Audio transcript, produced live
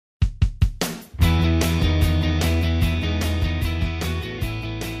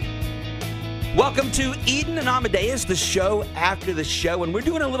Welcome to Eden and Amadeus, the show after the show, and we're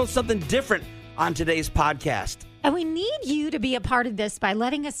doing a little something different on today's podcast. And we need you to be a part of this by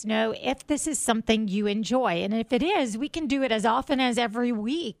letting us know if this is something you enjoy. And if it is, we can do it as often as every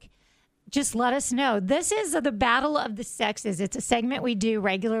week. Just let us know. This is the Battle of the Sexes. It's a segment we do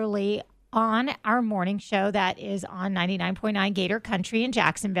regularly on our morning show that is on 99.9 Gator Country in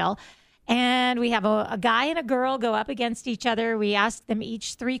Jacksonville. And we have a guy and a girl go up against each other. We ask them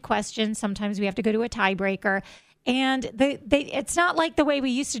each 3 questions. Sometimes we have to go to a tiebreaker. And it's not like the way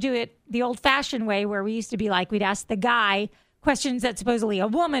we used to do it, the old-fashioned way, where we used to be like, we'd ask the guy questions that supposedly a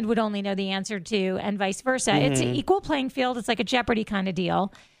woman would only know the answer to, and vice versa. Mm-hmm. It's an equal playing field. It's like a Jeopardy kind of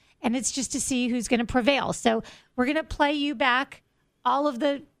deal. And it's just to see who's going to prevail. So we're going to play you back all of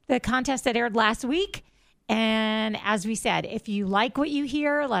the contests that aired last week. And as we said, if you like what you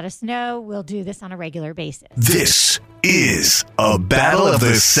hear, let us know. We'll do this on a regular basis. This is a Battle of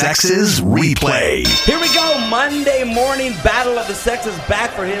the Sexes replay. Here we go. Monday morning Battle of the Sexes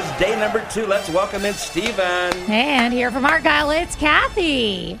back for his day number 2. Let's welcome in Steven. And here from Argyle, it's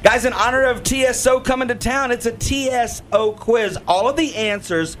Kathy. Guys, in honor of TSO coming to town, it's a TSO quiz. All of the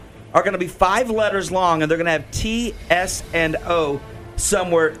answers are going to be 5 letters long, and they're going to have T, S, and O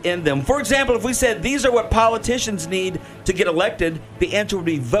somewhere in them. For example, if we said these are what politicians need to get elected, the answer would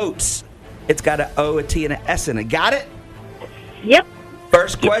be votes. It's got an O, a T, and an S in it. Got it? Yep.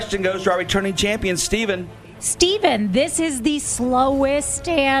 First question goes to our returning champion, Steven. Steven, this is the slowest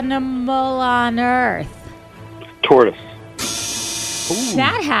animal on Earth. Tortoise. Ooh.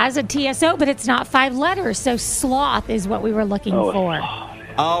 That has a TSO, but it's not 5 letters, so sloth is what we were looking for.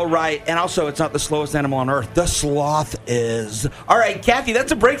 All right, and also it's not the slowest animal on Earth. The sloth is. All right, Kathy,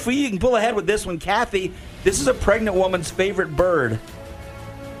 that's a break for you. You can pull ahead with this one. Kathy, this is a pregnant woman's favorite bird.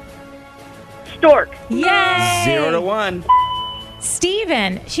 Stork. Yay! 0-1.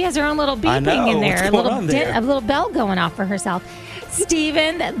 Steven, she has her own little beeping in there. A little bell going off for herself.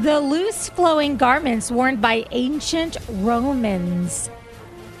 Steven, the loose flowing garments worn by ancient Romans.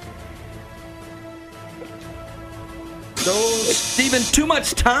 So, Steven, too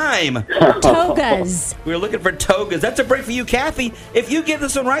much time. Togas. We were looking for togas. That's a break for you, Kathy. If you get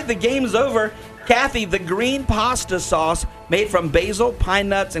this one right, the game's over. Kathy, the green pasta sauce made from basil, pine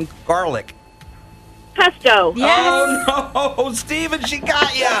nuts, and garlic. Pesto. Yes. Oh, no. Steven, she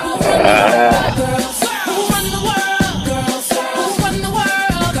got ya.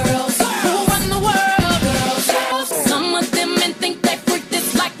 Some of them men think they freak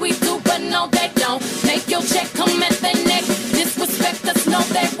this like we do, but no, they don't. Make your check come at their neck. Disrespect us, no,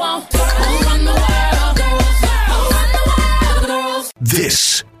 they won't. Run the world, girls. Run the world, girls.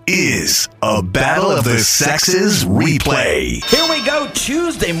 This is a Battle of the Sexes replay. Here we go,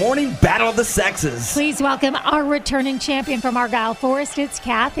 Tuesday morning Battle of the Sexes. Please welcome our returning champion from Argyle Forest. It's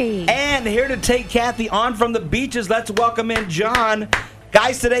Kathy. And here to take Kathy on from the beaches, let's welcome in John.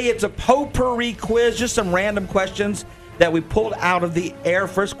 Guys, today it's a potpourri quiz, just some random questions that we pulled out of the air.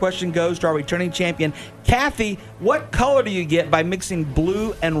 First question goes to our returning champion. Kathy, what color do you get by mixing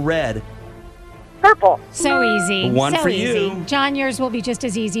blue and red? Purple. So easy. One so for easy. you. John, yours will be just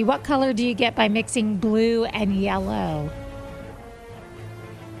as easy. What color do you get by mixing blue and yellow?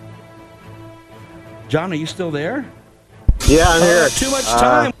 John, are you still there? Yeah, I'm here. Too much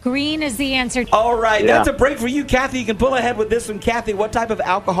time. Green is the answer. All right, Yeah. that's a break for you, Kathy. You can pull ahead with this one. Kathy, what type of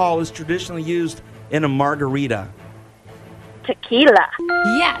alcohol is traditionally used in a margarita? Tequila.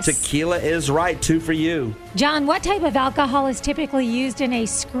 Yes. Tequila is right. 2 for you. John, what type of alcohol is typically used in a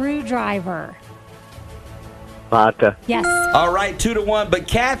screwdriver? Vodka. Yes. All right, 2-1. But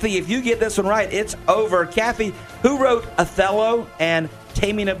Kathy, if you get this one right, it's over. Kathy, who wrote Othello and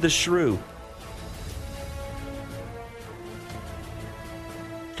Taming of the Shrew?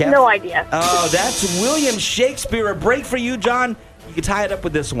 Kathy? No idea. Oh, that's William Shakespeare. A break for you, John. You can tie it up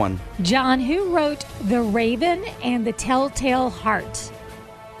with this one. John, who wrote The Raven and the Telltale Heart?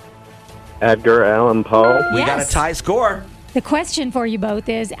 Edgar Allan Poe. We got a Yes. tie score. The question for you both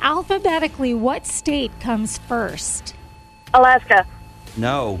is, alphabetically, what state comes first? Alaska.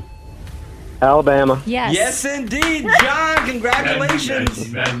 No. Alabama. Yes. Yes, indeed. John,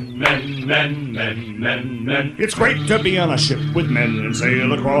 congratulations. Men. It's great to be on a ship with men and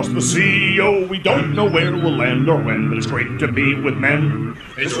sail across the sea. Oh, we don't know where we'll land or when, but it's great to be with men.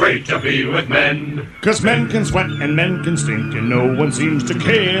 It's great to be with men. 'Cause men can sweat and men can stink and no one seems to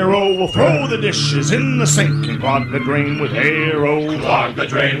care. Oh, we'll throw the dishes in the sink and clog the drain with hair. Oh, Clog the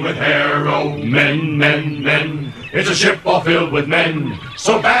drain with hair. Oh, men. It's a ship all filled with men.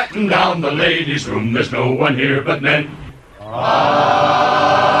 So batten down the ladies' room. There's no one here but men.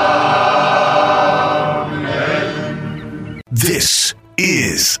 This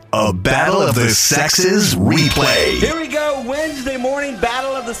is a Battle of the Sexes replay. Here we go. Wednesday morning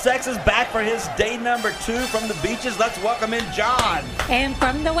Battle of the Sexes back for his day number 2 from the beaches. Let's welcome in John. And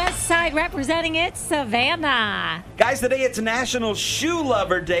from the west side representing it, Savannah. Guys, today it's National Shoe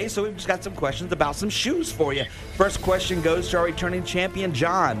Lover Day, so we've just got some questions about some shoes for you. First question goes to our returning champion,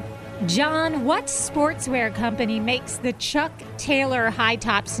 John. John, what sportswear company makes the Chuck Taylor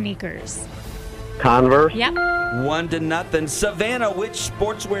high-top sneakers? Converse. Yep. 1-0. Savannah, which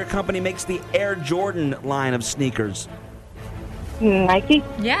sportswear company makes the Air Jordan line of sneakers? Nike.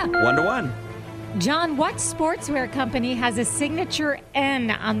 Yeah. 1-1. John, what sportswear company has a signature N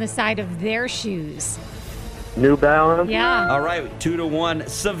on the side of their shoes? New Balance. Yeah. All right, 2-1.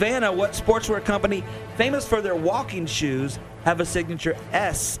 Savannah, what sportswear company, famous for their walking shoes, have a signature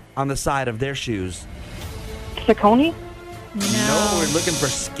S on the side of their shoes? Saucony. No, we're looking for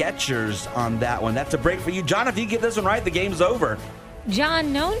Skechers on that one. That's a break for you. John, if you get this one right, the game's over.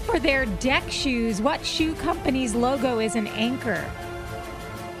 John, known for their deck shoes, what shoe company's logo is an anchor?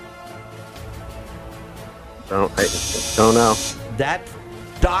 I don't know. That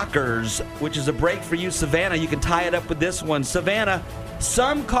Dockers, which is a break for you, Savannah. You can tie it up with this one. Savannah,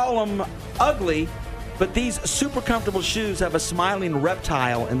 some call them ugly, but these super comfortable shoes have a smiling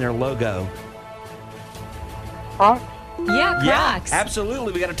reptile in their logo. Crocs. Yeah, Crocs. Yeah,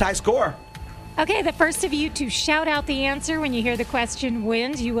 absolutely. We got a tie score. Okay, the first of you to shout out the answer when you hear the question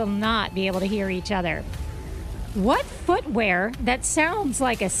wins. You will not be able to hear each other. What footwear that sounds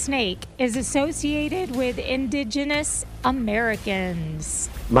like a snake is associated with indigenous Americans?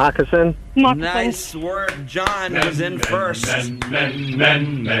 Moccasin. Nice work. John was in first.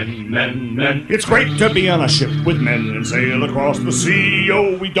 Men. It's great to be on a ship with men and sail across the sea.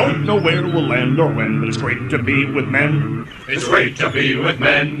 Oh, we don't know where we'll land or when, but it's great to be with men. It's great to be with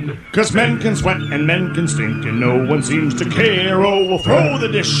men. 'Cause men can sweat and men can stink and no one seems to care. Oh, we'll throw the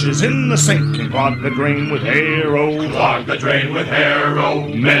dishes in the sink and clog the drain with hair. Oh, Clog the drain with hair. Oh,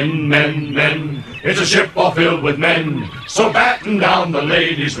 men. It's a ship all filled with men. So batten down the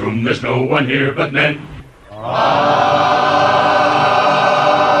ladies' room. There's no one here but men.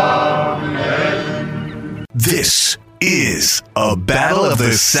 This is a Battle of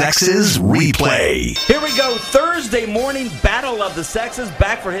the Sexes replay. Here we go. Thursday morning Battle of the Sexes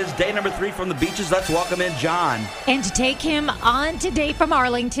back for his day number 3 from the beaches. Let's welcome in John. And to take him on today from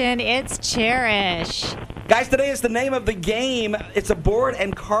Arlington, it's Cherish. Guys, today is the name of the game. It's a board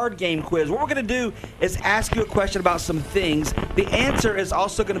and card game quiz. What we're going to do is ask you a question about some things. The answer is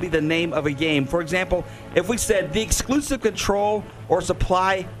also going to be the name of a game. For example, if we said the exclusive control or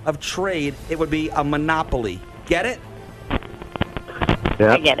supply of trade, it would be a monopoly. Get it?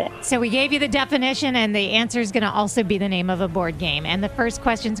 Yeah. I get it. So we gave you the definition, and the answer is going to also be the name of a board game. And the first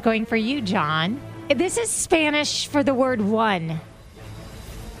question's going for you, John. This is Spanish for the word one.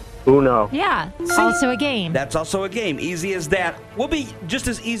 Uno. Yeah, also a game. That's also a game. Easy as that. We'll be just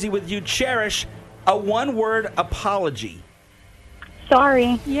as easy with you. Cherish a one-word apology.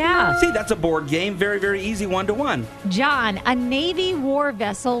 Sorry. Yeah. See, that's a board game. Very, very easy 1-1. John, a Navy war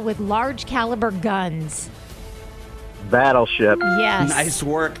vessel with large caliber guns. Battleship. Yes. Nice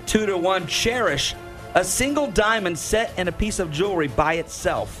work. 2-1. Cherish a single diamond set in a piece of jewelry by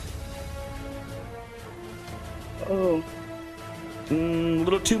itself. Oh. A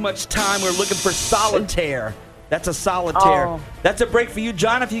little too much time. We're looking for solitaire. That's a solitaire. Oh. That's a break for you,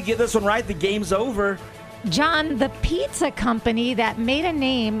 John. If you get this one right, the game's over. John, the pizza company that made a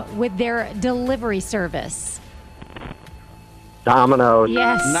name with their delivery service. Dominoes.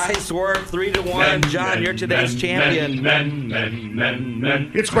 Yes. Nice work. 3-1. John, you're today's champion.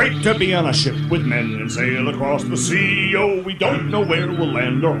 Men. it's great to be on a ship with men and sail across the sea. Oh, we don't know where we'll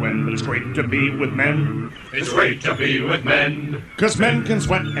land or when, but it's great to be with men. It's great to be with men. 'Cause men can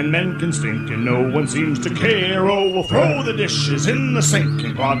sweat and men can stink and no one seems to care. Oh, we'll throw the dishes in the sink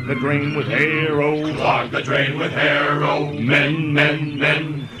and clog the drain with hair. Oh, Clog the drain with hair. Oh,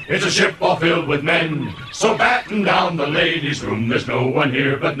 men. It's a ship all filled with men. So batten down the ladies' room. There's no one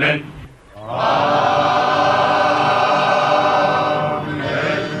here but men.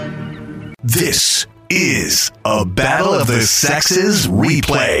 This is a Battle of the Sexes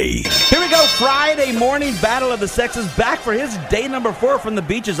replay. Here we go. Friday morning Battle of the Sexes back for his day number 4 from the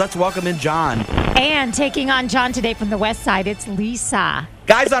beaches. Let's welcome in John. And taking on John today from the west side, it's Lisa.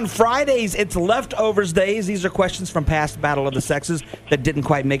 Guys, on Fridays, it's Leftovers Days. These are questions from past Battle of the Sexes that didn't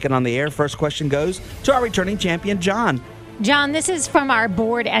quite make it on the air. First question goes to our returning champion, John. John, this is from our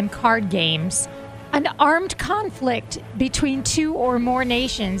board and card games. An armed conflict between 2 or more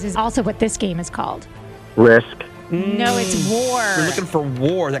nations is also what this game is called. Risk. No, it's war. You're looking for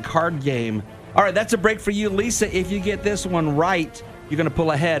war, that card game. All right, that's a break for you, Lisa. If you get this one right, you're going to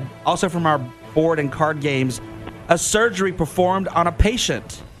pull ahead. Also from our board and card games, a surgery performed on a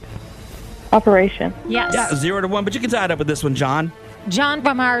patient. Operation. Yes. Yeah, 0 to 1, but you can tie it up with this one, John. John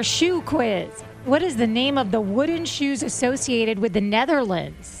from our shoe quiz. What is the name of the wooden shoes associated with the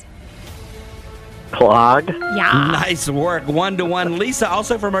Netherlands? Clog. Yeah. Nice work. 1 to 1. Lisa,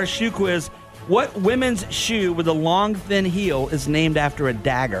 also from our shoe quiz, what women's shoe with a long, thin heel is named after a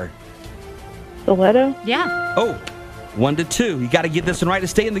dagger? Stiletto. Yeah. Oh, 1 to 2. You got to get this one right to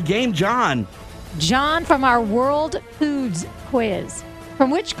stay in the game, John. John from our world foods quiz.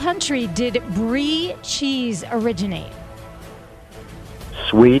 From which country did brie cheese originate?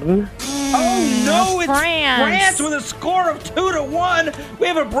 Sweden. Oh, no, it's France. France with a score of 2 to 1. We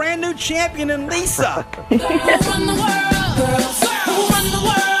have a brand new champion in Lisa. Who run the world? Girls. Who run the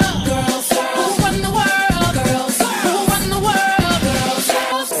world? Girls. Who run the world? Girls. Who run the world?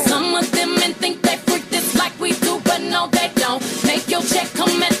 Girls. Some of them men think they freak this like we do, but no, they don't. Make your check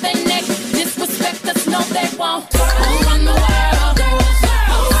come at their neck. Disrespect us, no, they won't. Who run the world? Girls.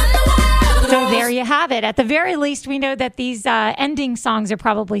 Who run the world? So there you have it. At the very least, we know that these ending songs are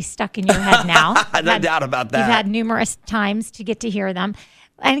probably stuck in your head now. No doubt about that. You've had numerous times to get to hear them.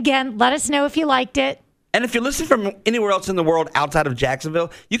 And again, let us know if you liked it. And if you're listening from anywhere else in the world outside of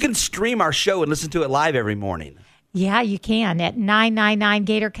Jacksonville, you can stream our show and listen to it live every morning. Yeah, you can at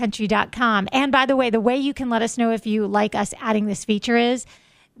 999gatorcountry.com. And by the way you can let us know if you like us adding this feature is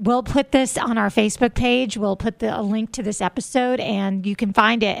we'll put this on our Facebook page. We'll put a link to this episode, and you can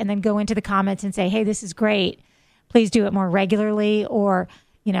find it and then go into the comments and say, hey, this is great. Please do it more regularly, or,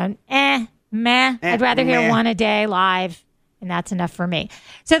 I'd rather hear one a day live, and that's enough for me.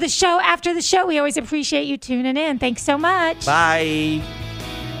 So after the show, we always appreciate you tuning in. Thanks so much. Bye.